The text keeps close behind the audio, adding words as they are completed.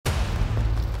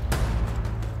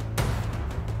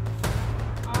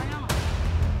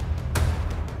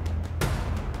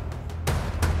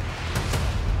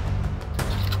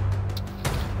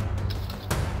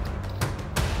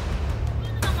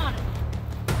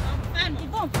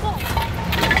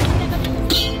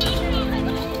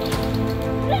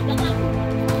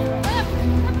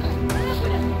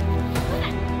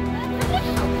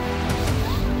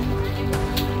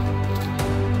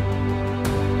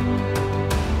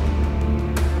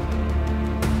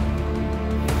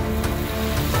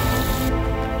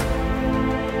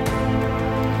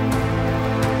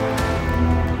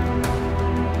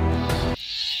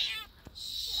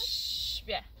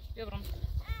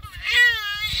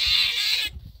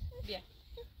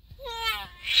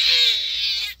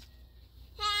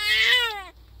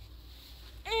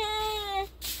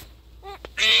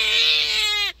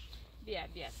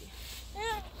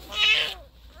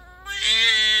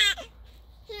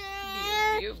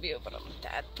برا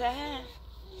متعبتها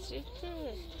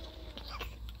شفتي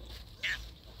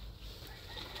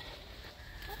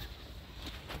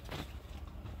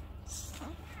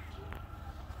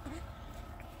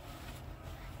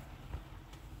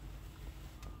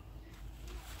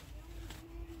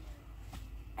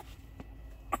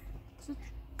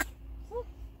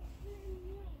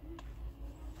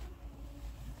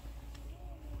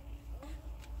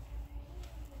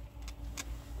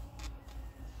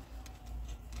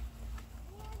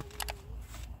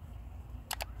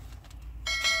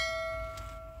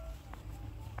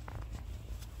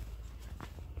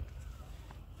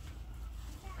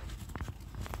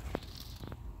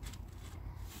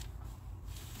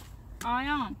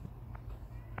آیان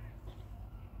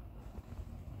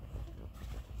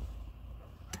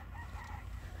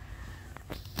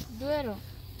دويرو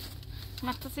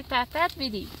مختصي تعتات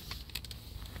بدي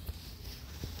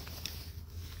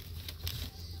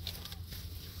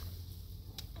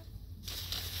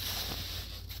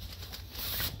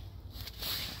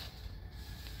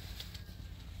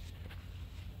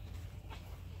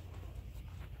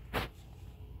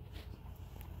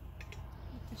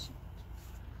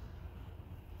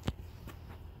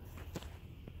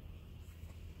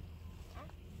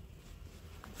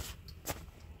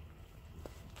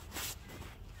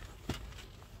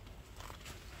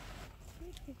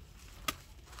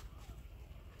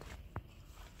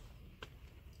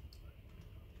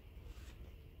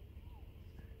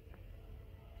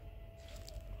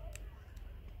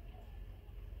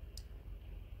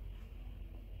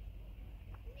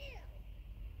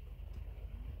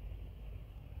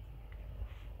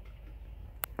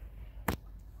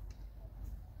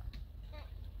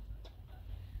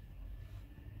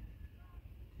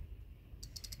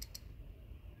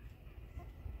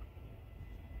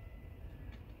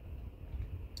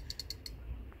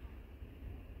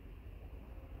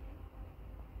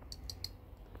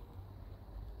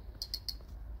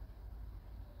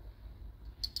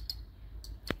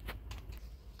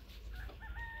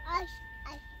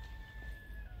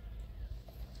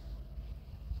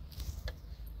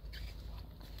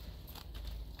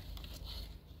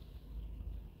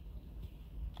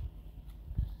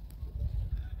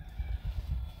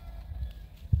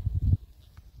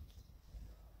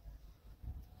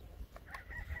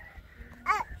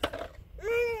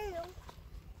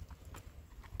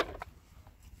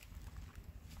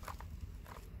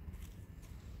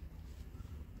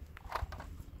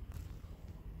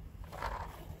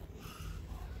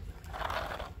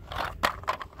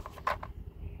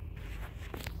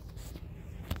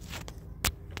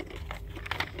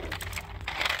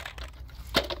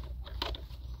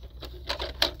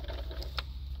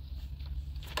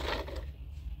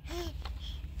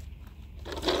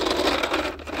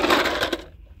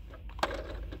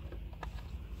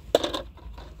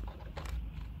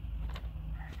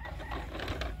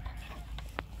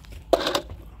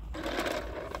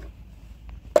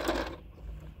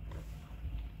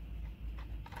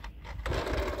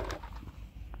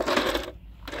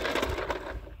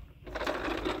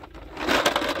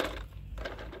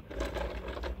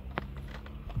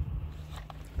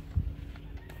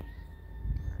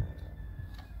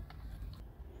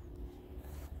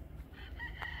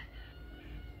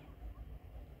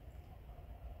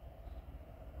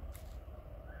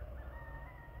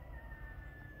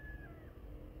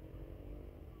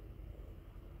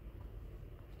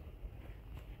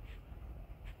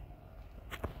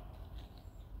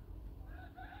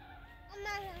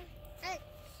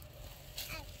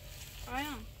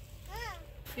آیان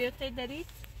بیا تی دارید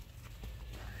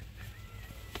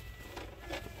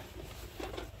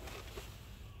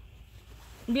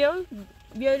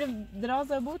بیا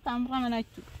دراز بود تمام من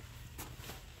تو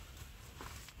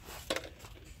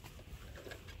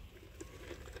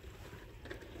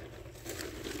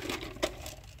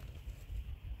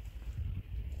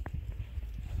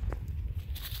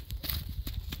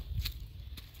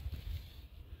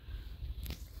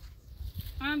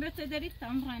آن بیا تی دارید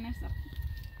تمام نسا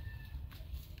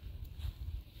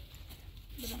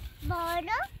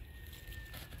بالا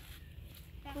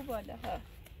خوب بالا ها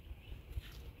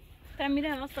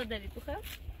تعمیره واسه دارید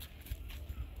بخیر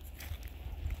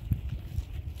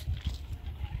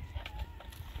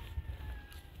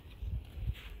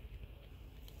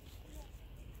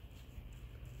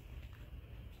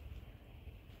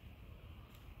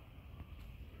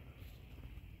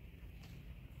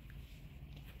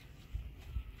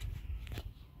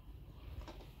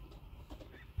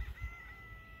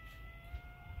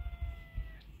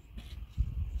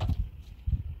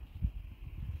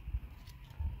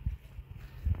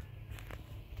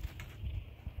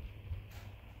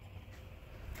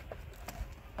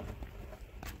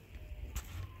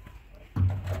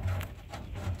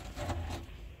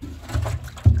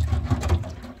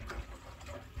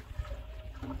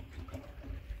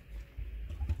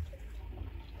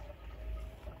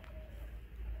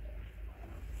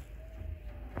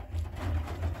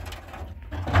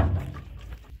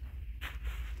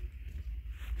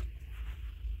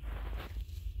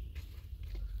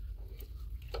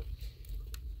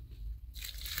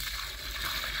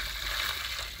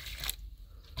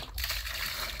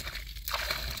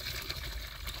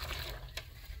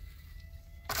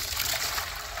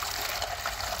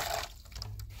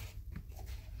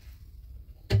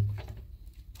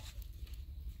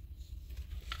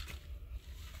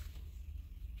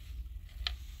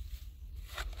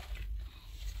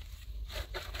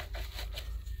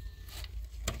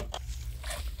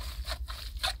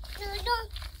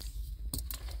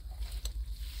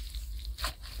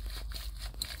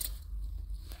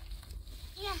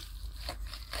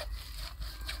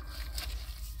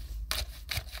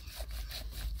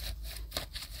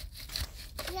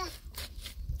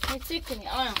کنی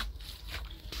آیا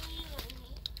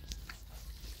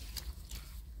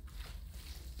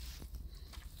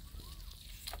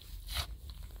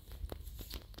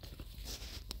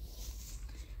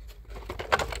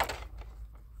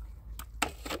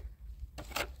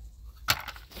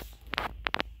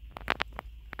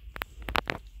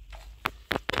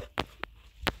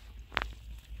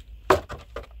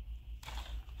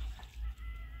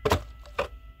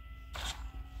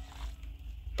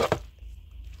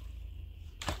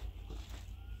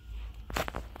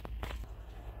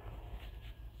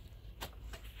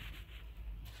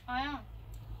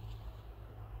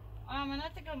من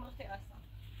نتکم رختی اصلا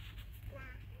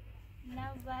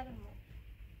نه برمو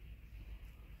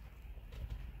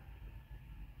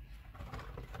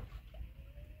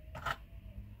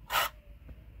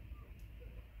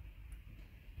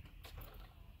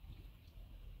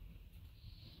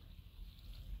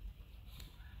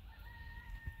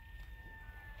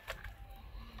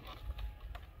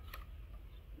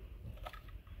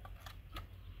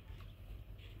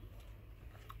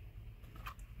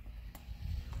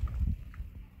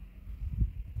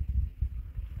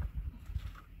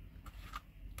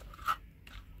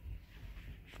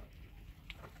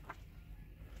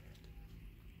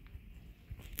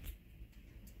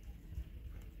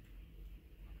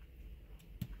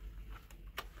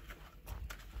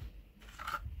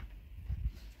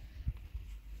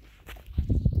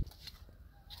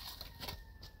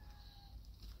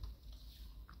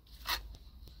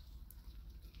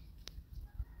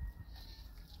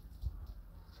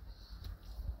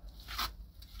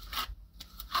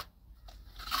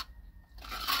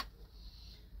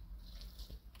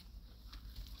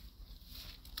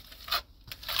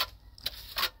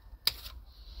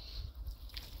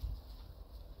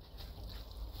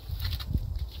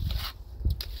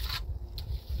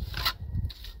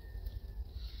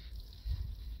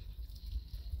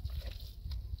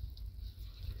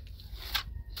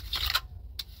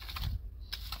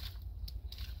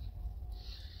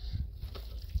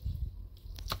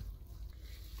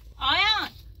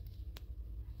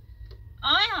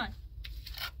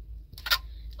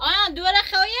دوره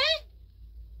خویه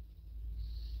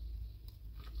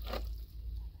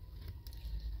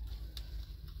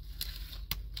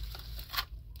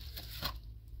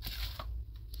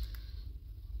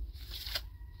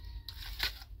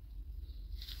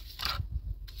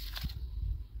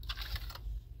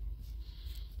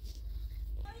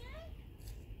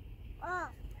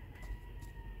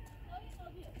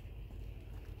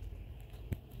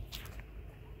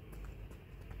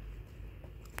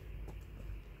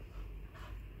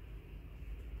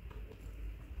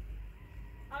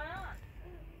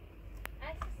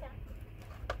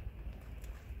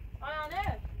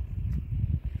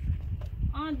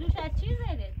دوش از چی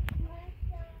زدید؟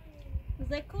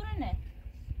 ذکرونه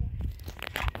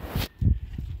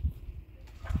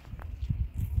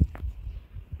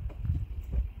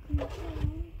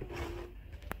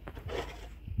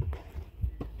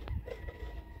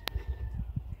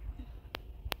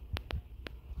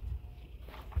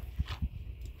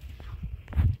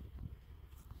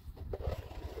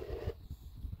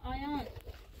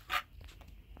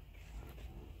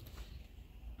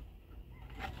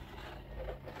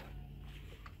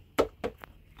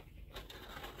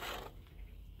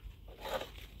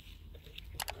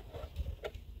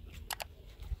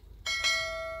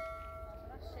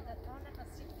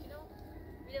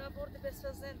بس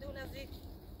زندون از یک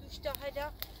دوش تا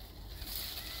هدا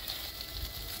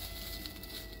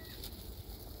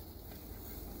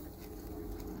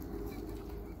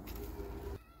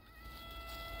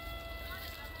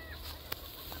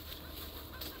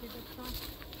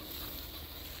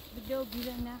بدو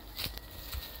بیلنا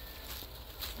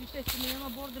دوش سینما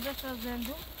برد بس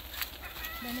زندون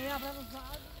من یا برا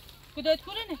زاد کدوت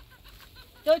کولنه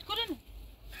دوت کولنه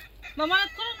مامانت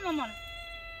کولنه مامانت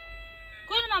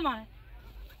کول مامانت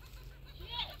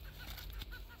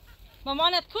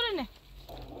مامانت کولنه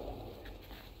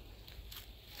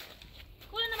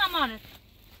کولنه مامانت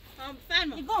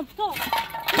فرما يقوم تو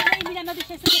يمين ما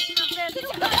بديش اسوي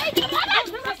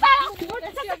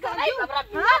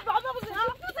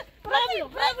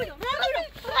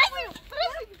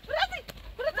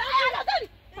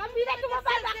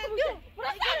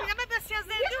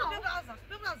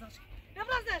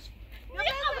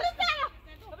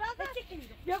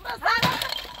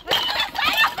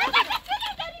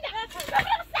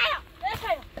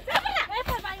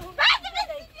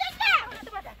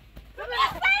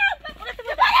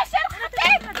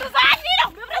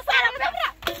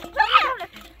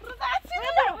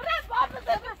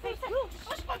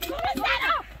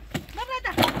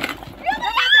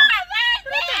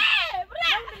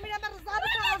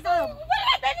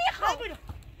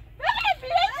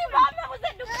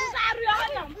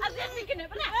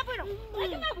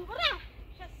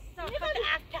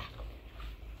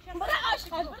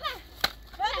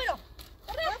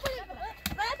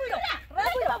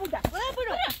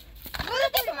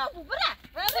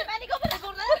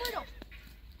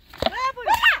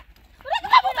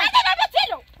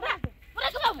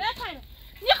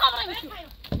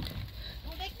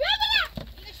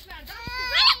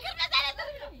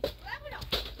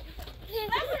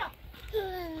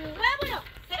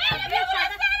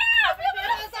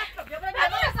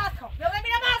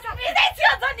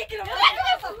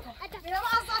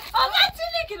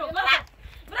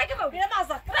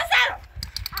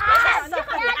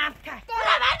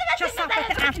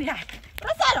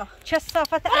رسالة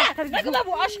كثافة أكثر لقب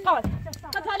أبو أشقال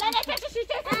مثلا أنا تشوشي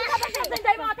زين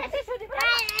دايما تشوشي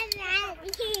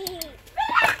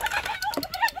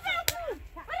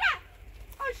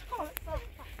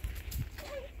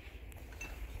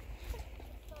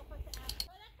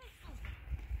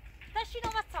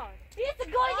تشينو ما تصور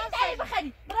يتقولي تعالي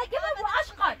بخلي رقم أبو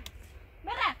أشقال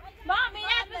مرة ما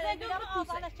ميلاد بزندون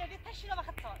بكوسة أنا شبي تشينو ما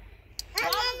ختصور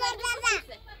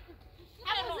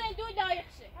أنا بزندون لا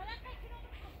يخشى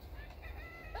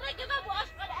رقم أبو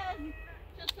أشقال أبدي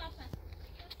شو صافة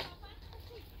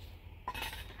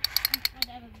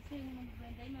هذا أبدي سيري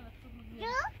من دايما بكتب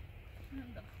مزيان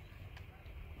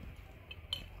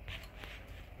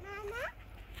ماما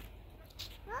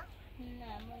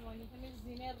نه مامانی همین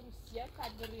زینه روسیه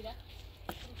کد بریده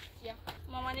روسیه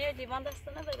مامانی لیوان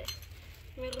دستانه بده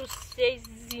همین روسیه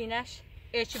زینش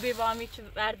ایچ بیوامی چه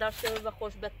برداشته و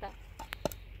خوش بده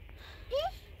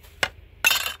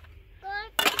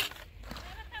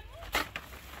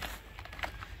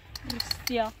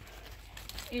روسیه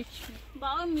ایچ با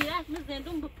اون میره اسم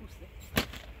زندون بپوسه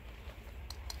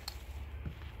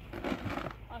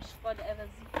آشقال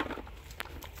عوضی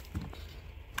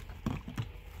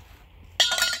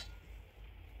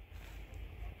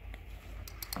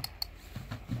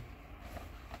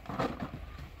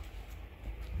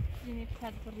زینه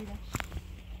کد بریدش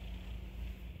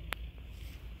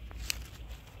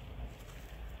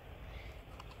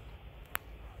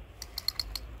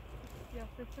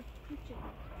سیاسته پیچه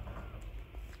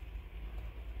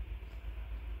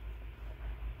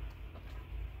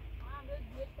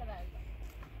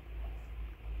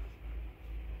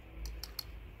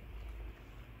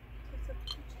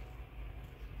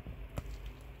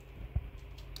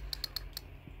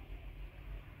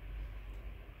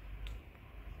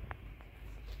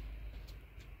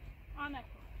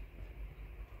آنکو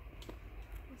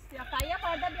سیاقایی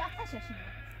خورده بیاخته ششیم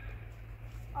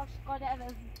آشقال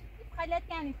عوضی خیلیت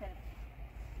کنی تره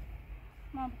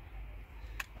مام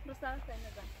بسر سنه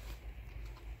بزن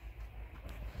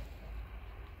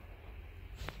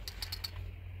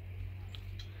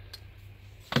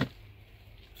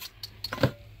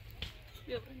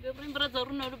بیابرین برای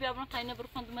ضرور نورو بیابرین خیلی برو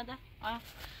خواند اومده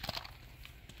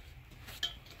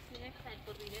یک خیلی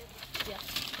بریده بیا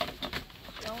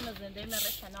یا اون زنده من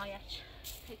رشنایش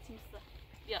هیچی میسته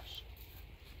بیاش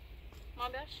ما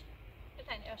بیاش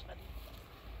بتانی ایش قدیم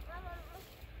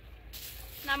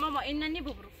نه ماما این نی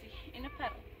ببروفی اینو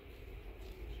پر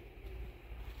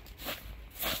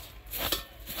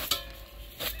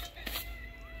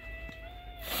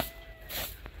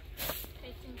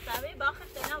هیچی میسته با آخر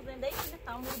سینا زنده ای کنه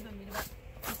تمام رو بمیره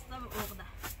میسته به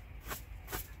اغده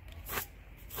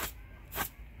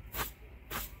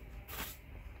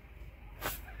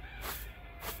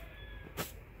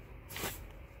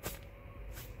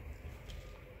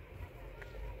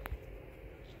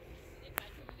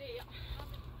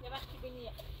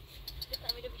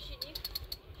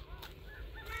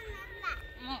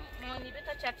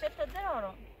چپچپ تا در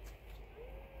آرام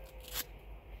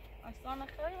اصلا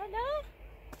خیلی هلا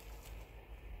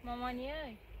مامانی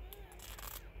ای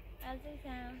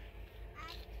عزیزم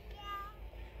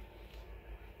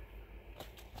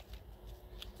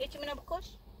یکی منو بکش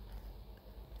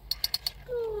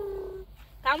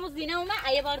تمو زینه اومه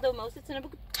ایه بار دومه وسی تونه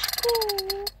بکش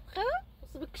خب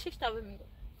وسی بکشش تا بمیره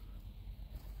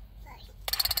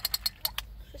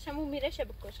شمو میره شه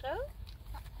بکش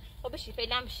خب بشی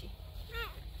فعلا بشی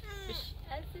بشی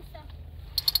عزیزم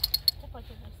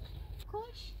تپاته بزن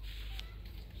کش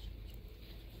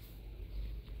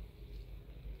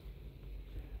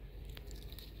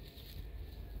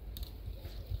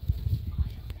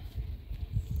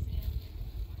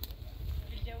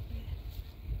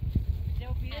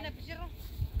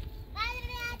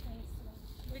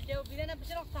الجو بيدنا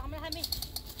بجرة تعملها مين؟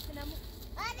 تنامو.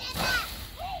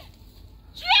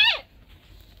 شو؟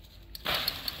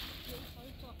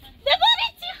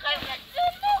 دبرتي خيمة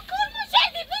مو كل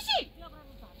مشاهدي بشي.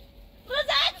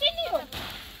 رزعتني.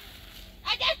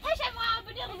 أجل تشا ما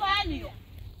بدي رزعني.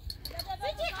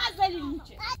 سيتي خزلي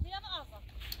المشي. مين أبغى أصلا؟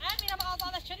 مين أبغى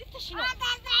أصلا الشريط تشينو.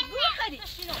 ويخلي.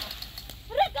 تشينو.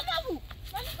 رجع أبو.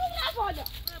 ما نقول أبو هذا.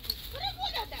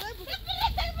 رجع هذا.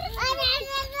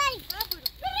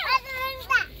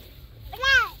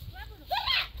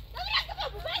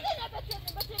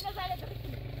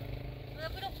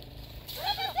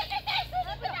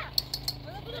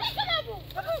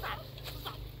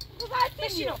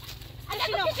 تشينو أنا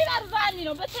بتشيل أرزاني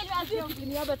لو بتشيل أزيد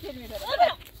الدنيا بتشيل ميدا أبو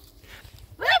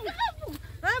أبو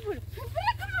أبو أبو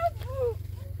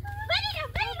بينو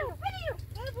بينو بينو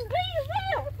بينو بينو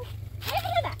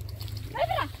بينو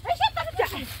بينو ايش أنت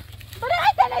بتجحي؟ بدل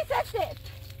هذا لا سيد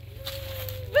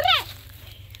برا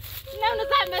لا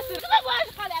نزعل مسير ما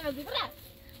بغاش خالي عمزي برا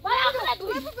برا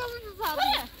خلدوي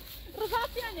برا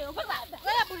رزاتي يعني برا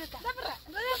ولا بولتا برا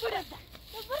ولا بولتا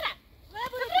برا ولا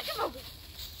بولتا كم موجود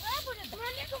ولا بولتا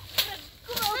ولا بولتا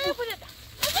ولا بولتا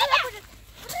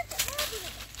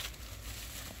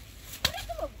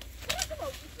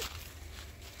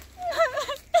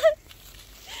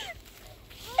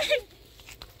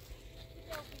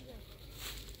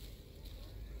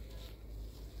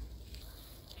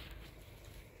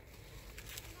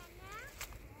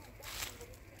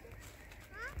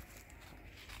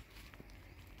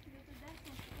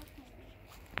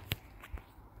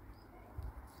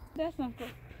ده سمكو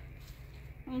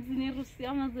عاوزين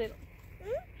روسيا ما زيرو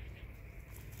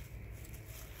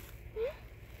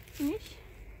مش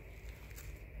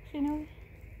شنو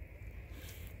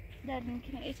ده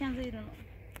يمكن ايش عن زيرو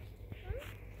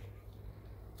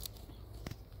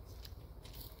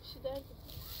شو ده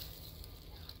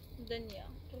دنيا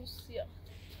روسيا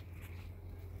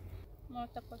ما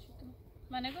تقوى شو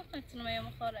ما نقول قلت ما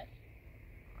يوم خالد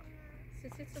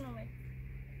سيسيت نومي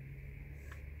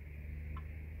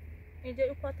اینجا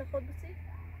او پات خود بسی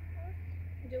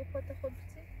اینجا او پات خود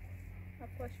بسی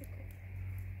اپاشو کن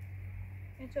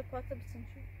اینجا پات بسیم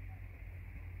شو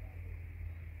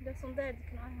دستم درد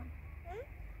کنه هم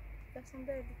دستم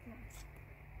درد کنه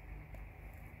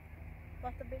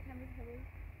پات به همین هوی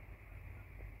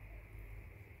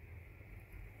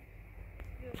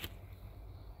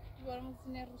دوباره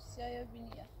زینه روسیا یا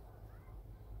بینیا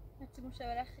حتی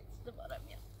مشاوره خیلی دوباره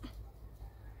میاد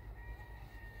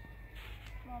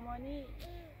مامانی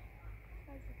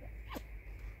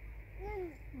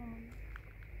مامانی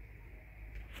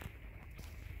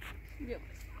بیا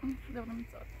دوباره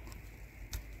میزاد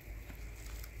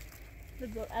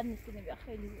بذار اد میکنه بیا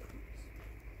خیلی زیاد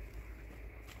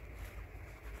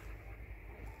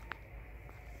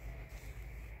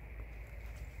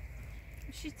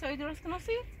شی چای درست کنم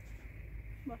سید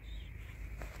باش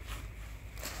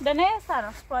دنه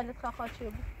سراس پالت خواهد شده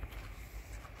بود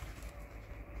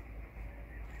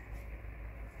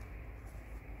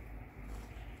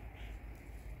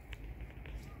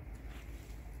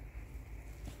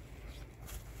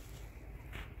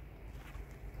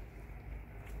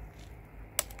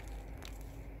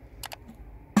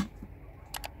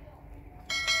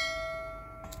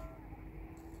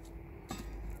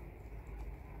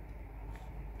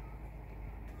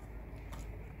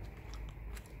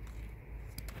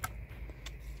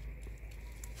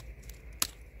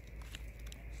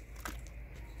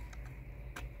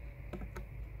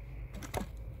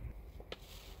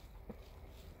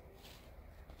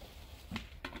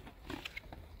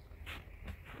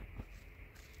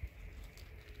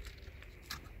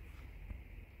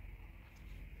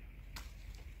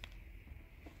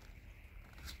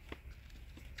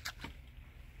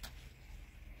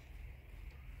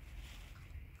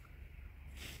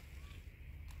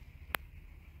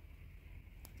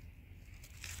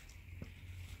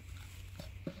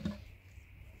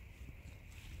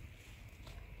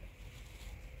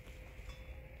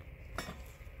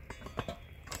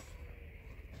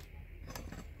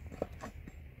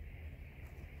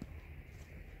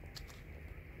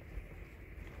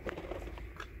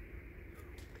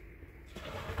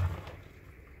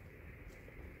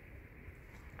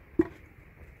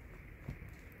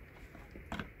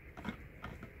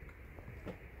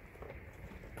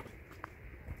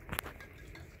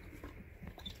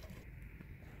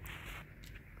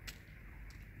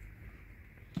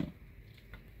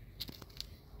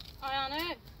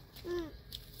Ayağını.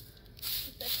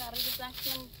 Tekrar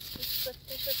güzelsin.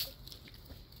 Sıkı.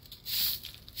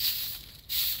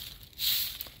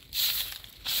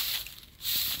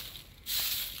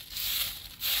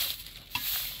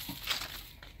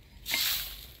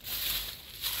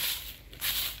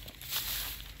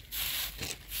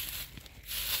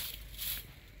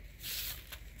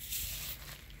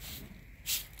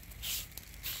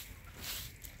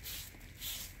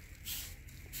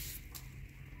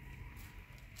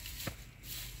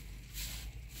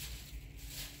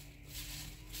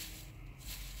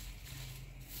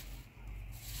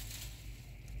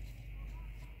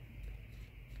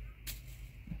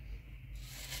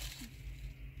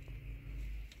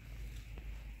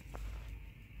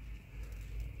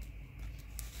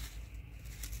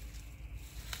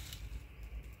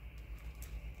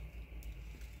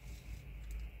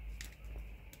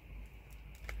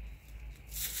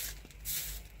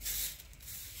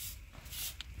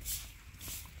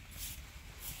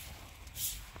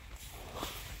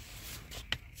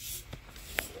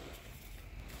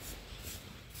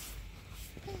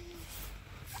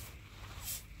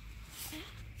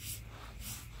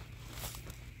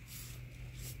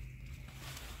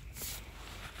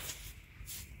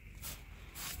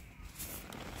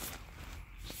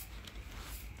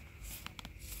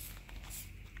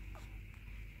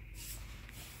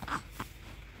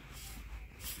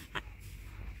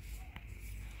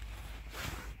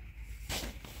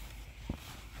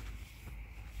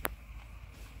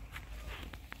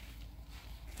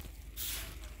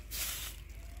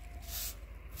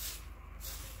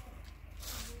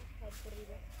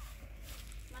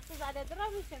 على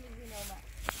درام يسمي نومه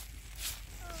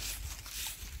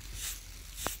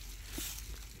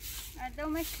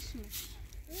دومه کشمش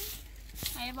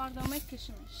یه بار دومه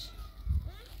کشمش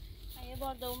یه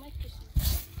بار دومه کشمش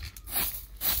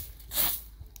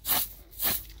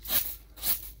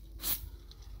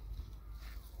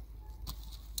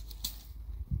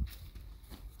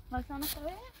مثلا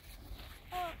خوبه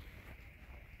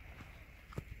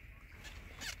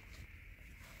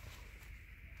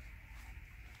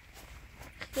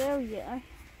خویه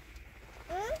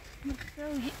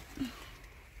خویه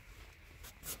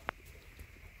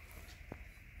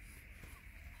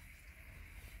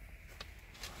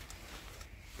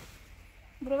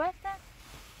Probaste?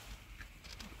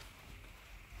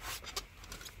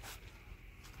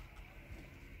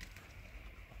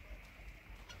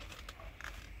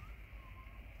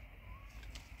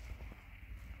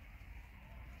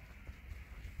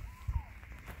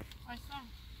 Aysa.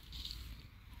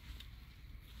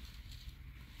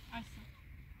 Aysa.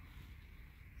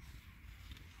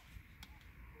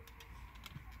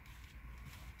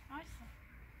 Aysa.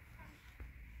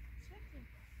 Çekil.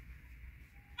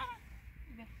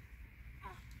 Gel.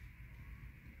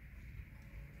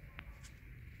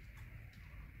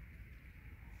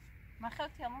 ما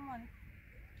خدت يا ماما لا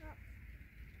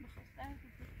بخصتها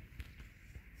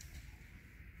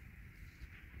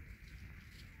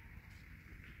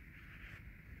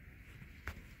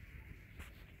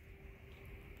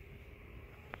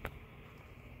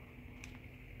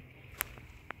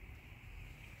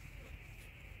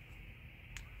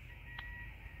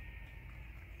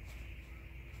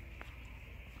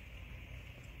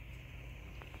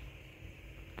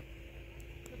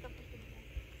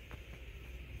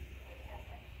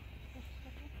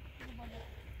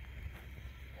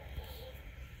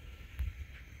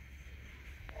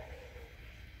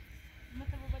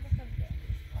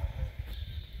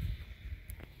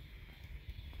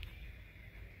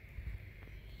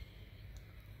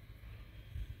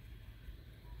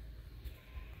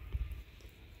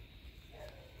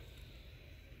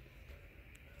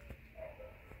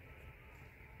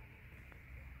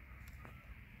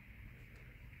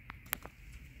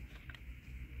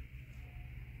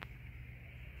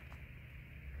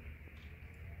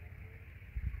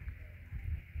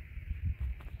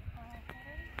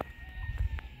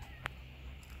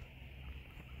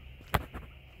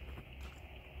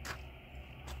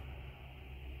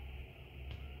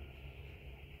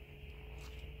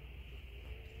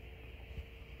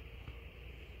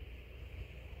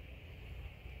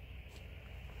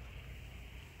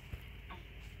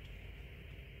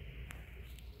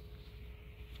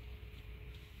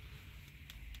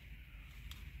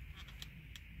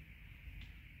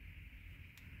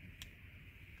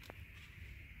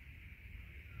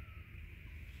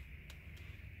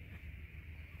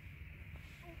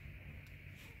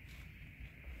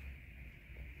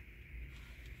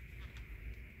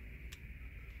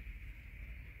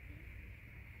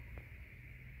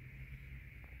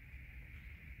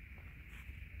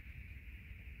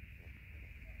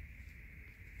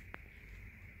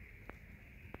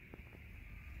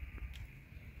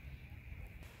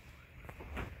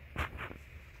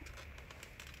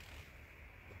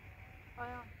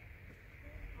آیا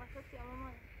ما خدت يا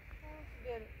ماما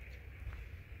بيرو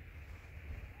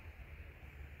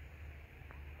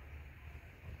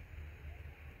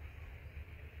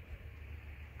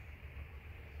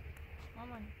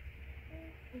ماما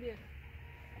بيرو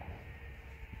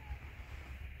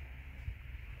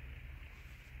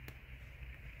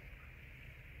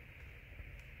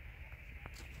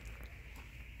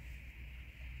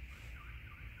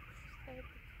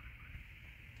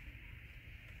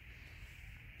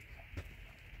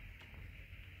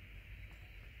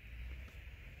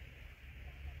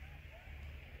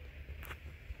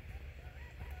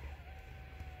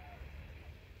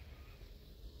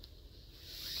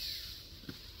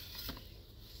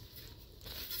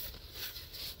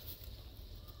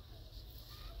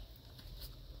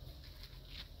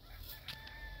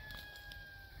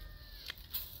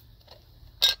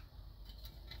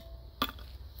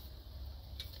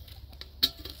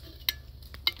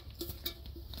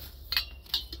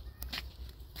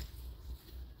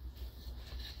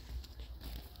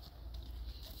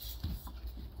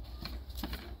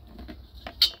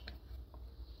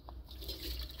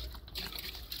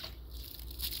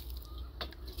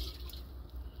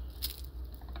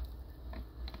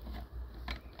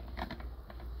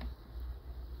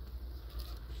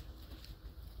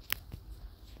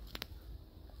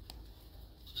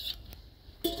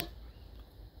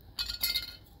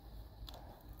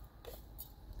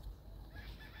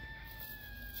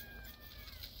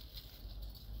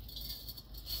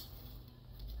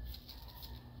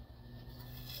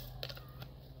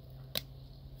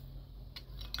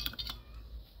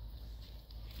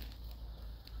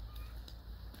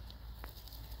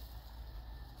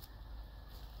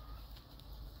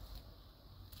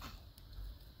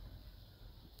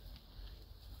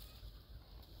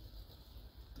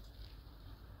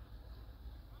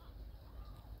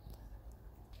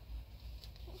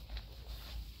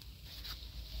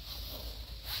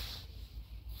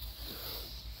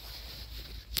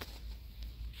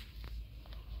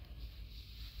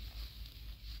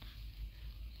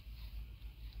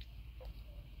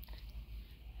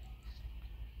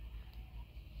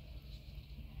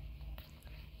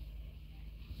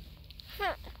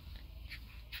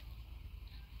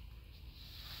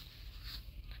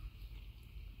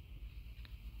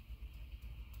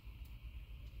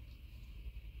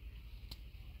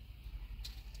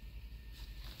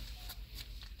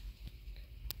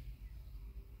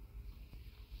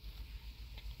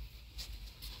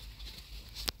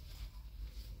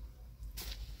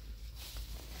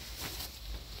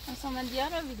من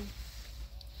دیارم بیدی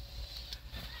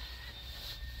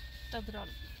تدرال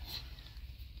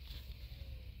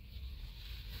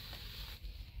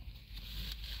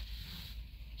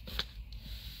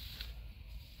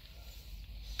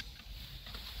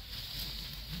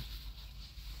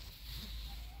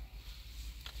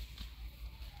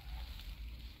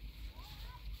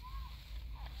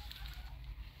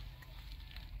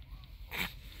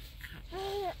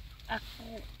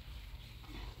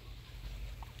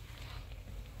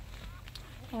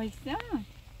وایسا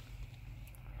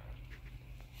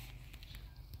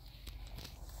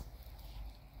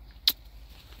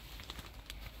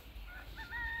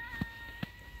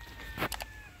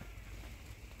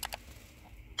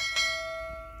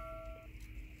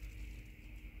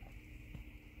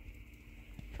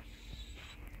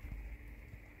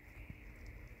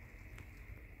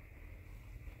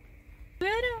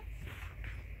برو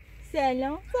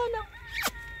سلام سلام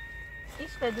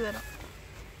ايش بدورة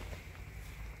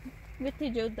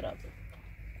بتيجي اضرب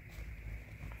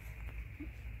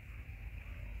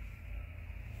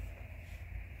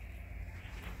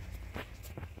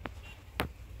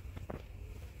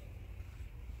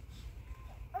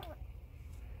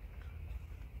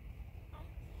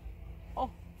اوه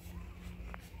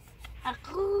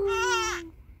اخو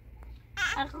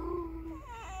اخو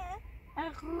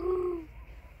اخو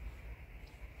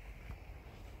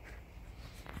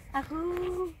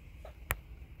اخو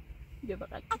بیا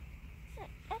بغل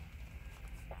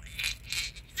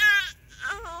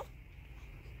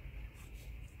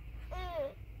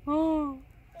اوه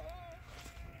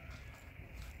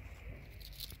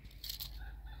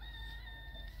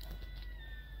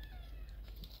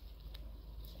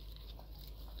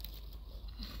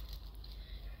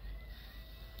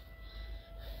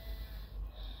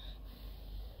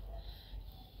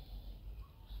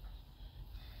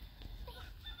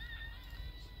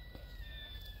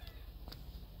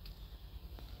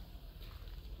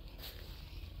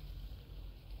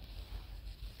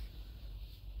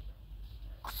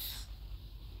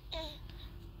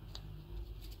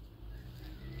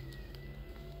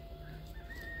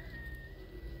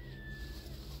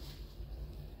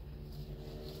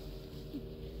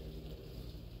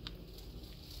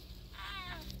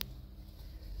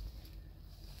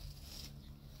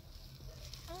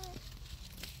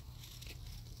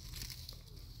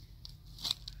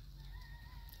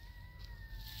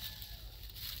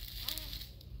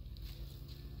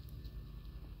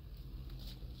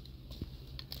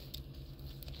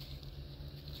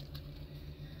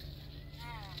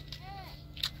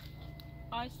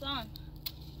آیسان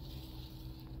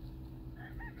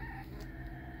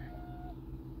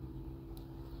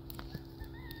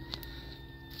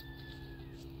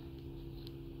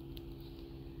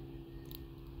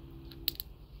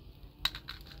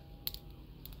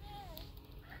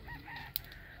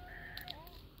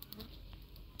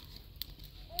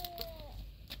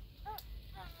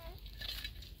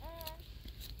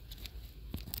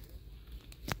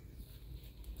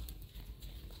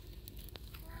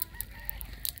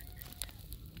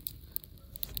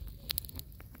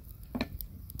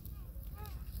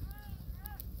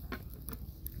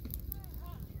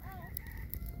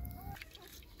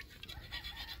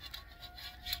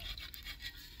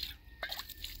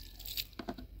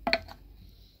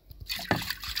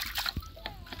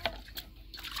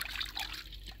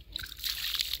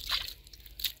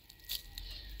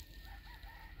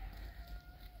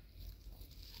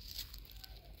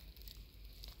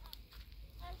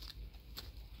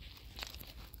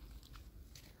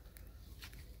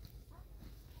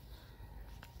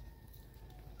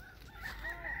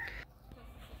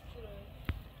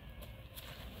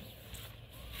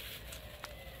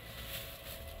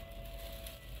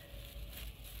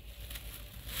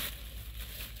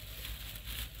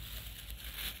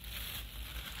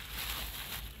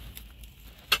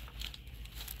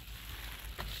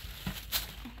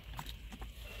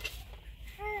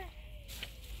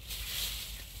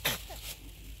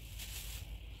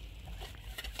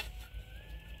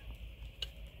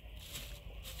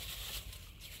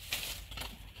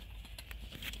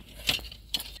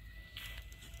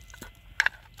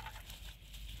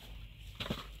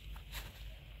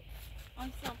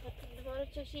آیسان پتر دوباره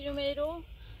چشی رو میرو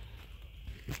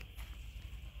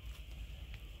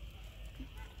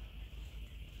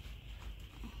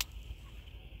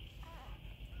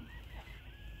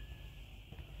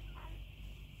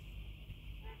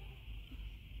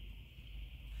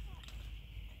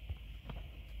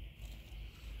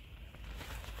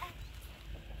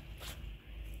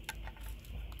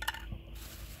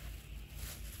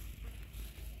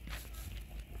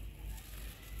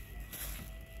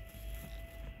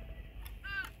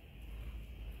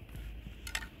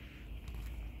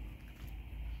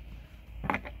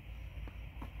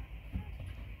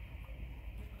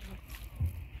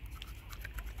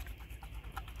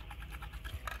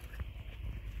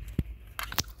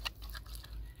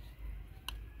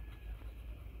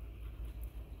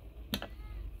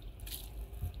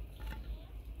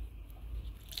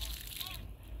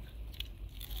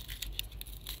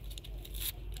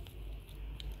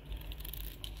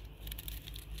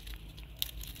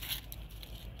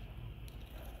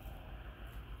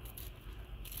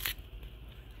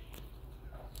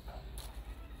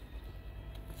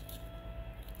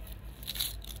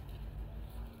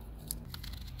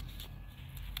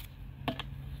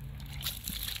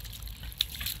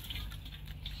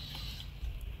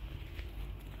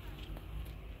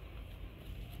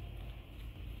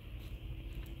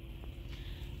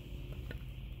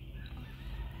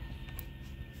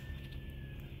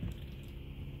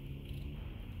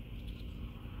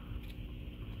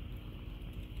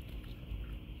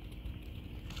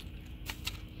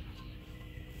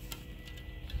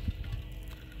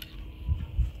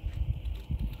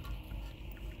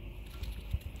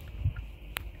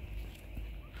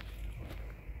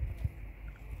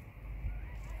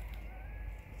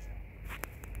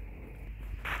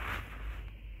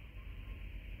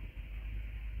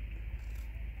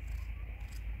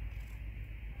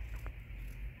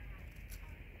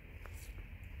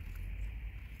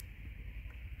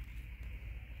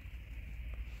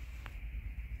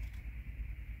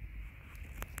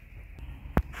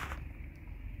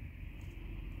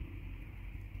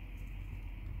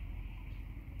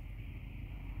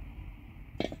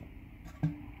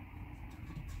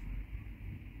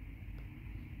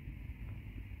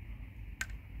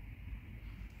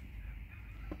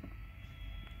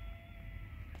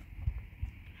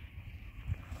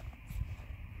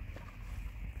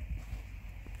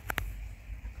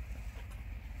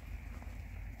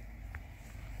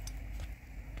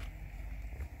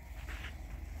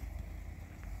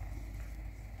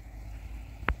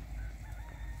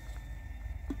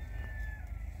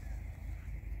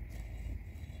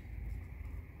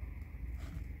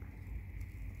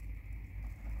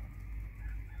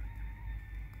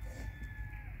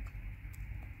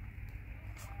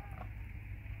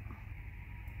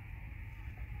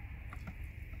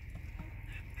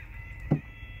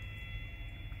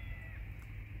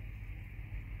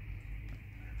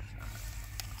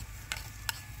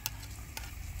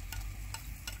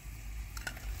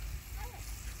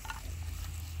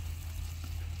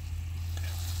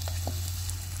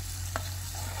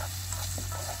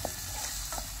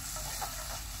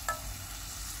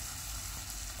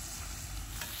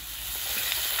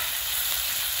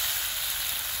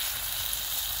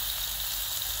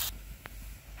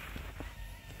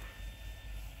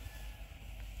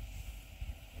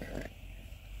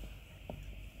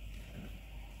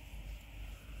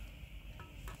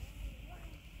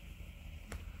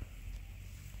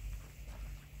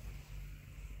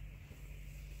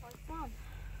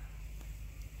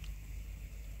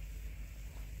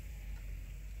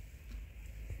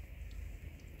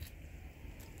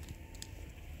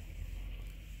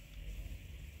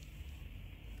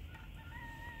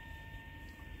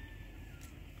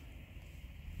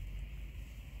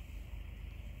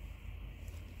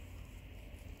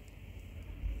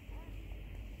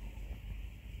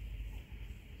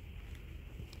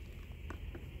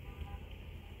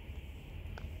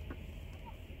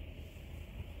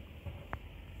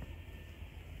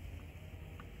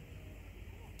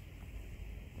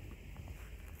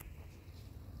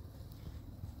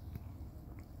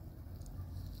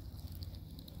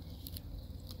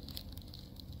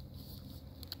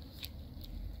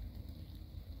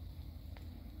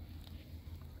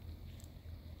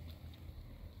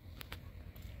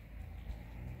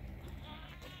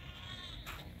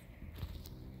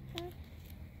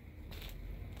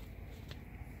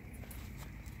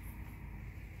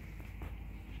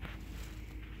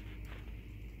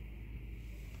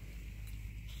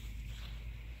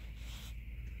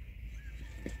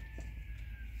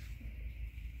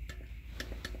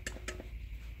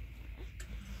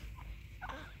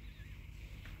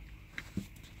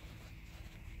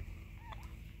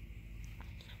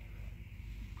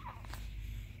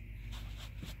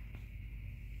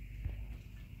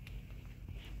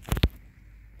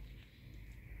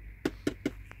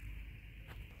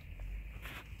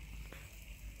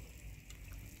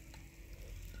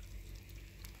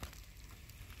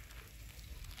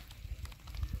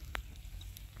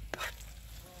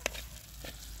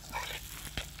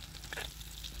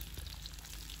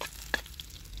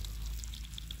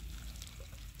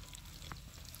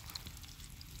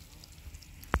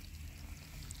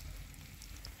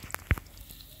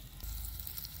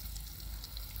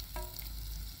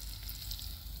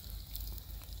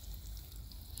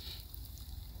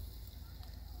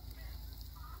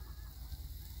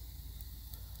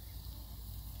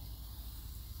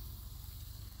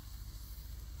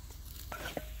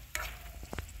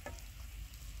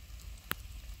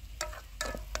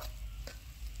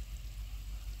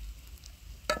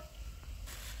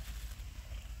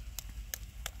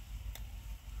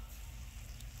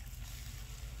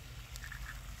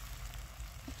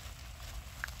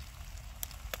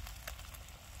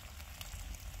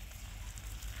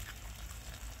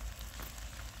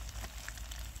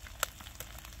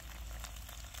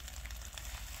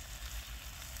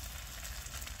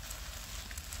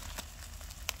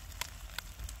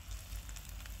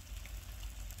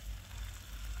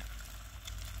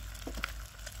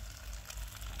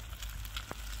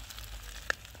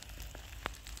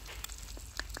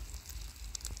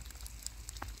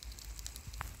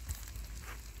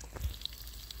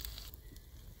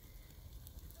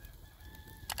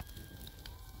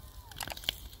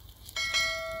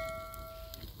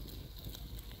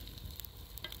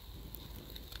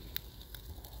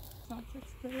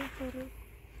بخوره.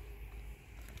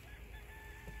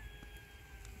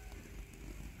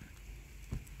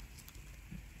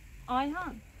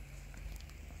 آیهان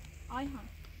آیهان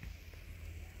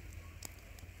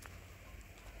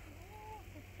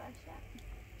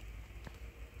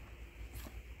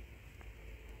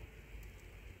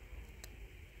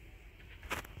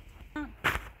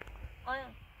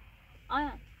آیهان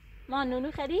آیهان ما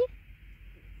نونو خرید؟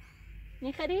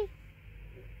 میخری؟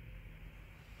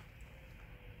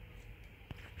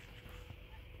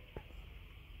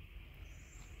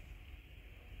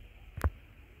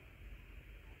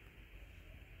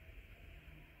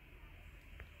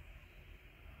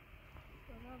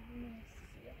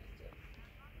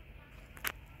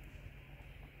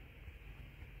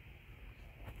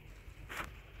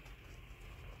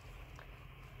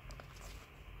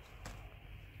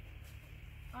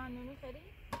 نونو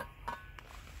خرید؟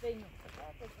 بینو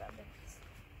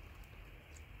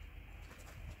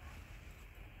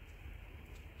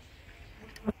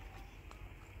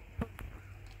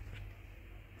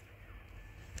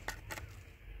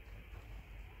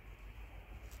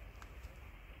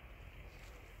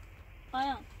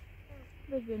آیان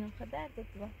ببینم خدر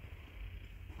دکتر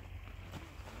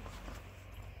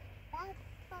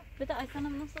بده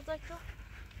آیسانم نص دکتر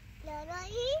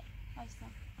لالایی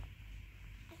آیسان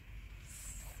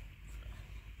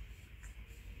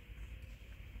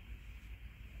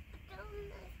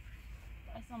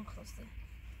آیسان بخواسته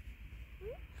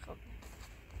خب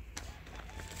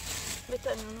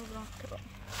بتونی اونو برام کرد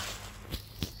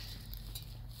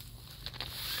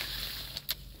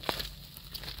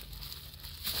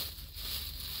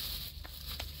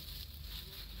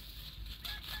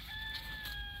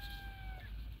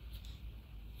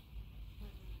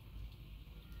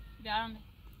بیارم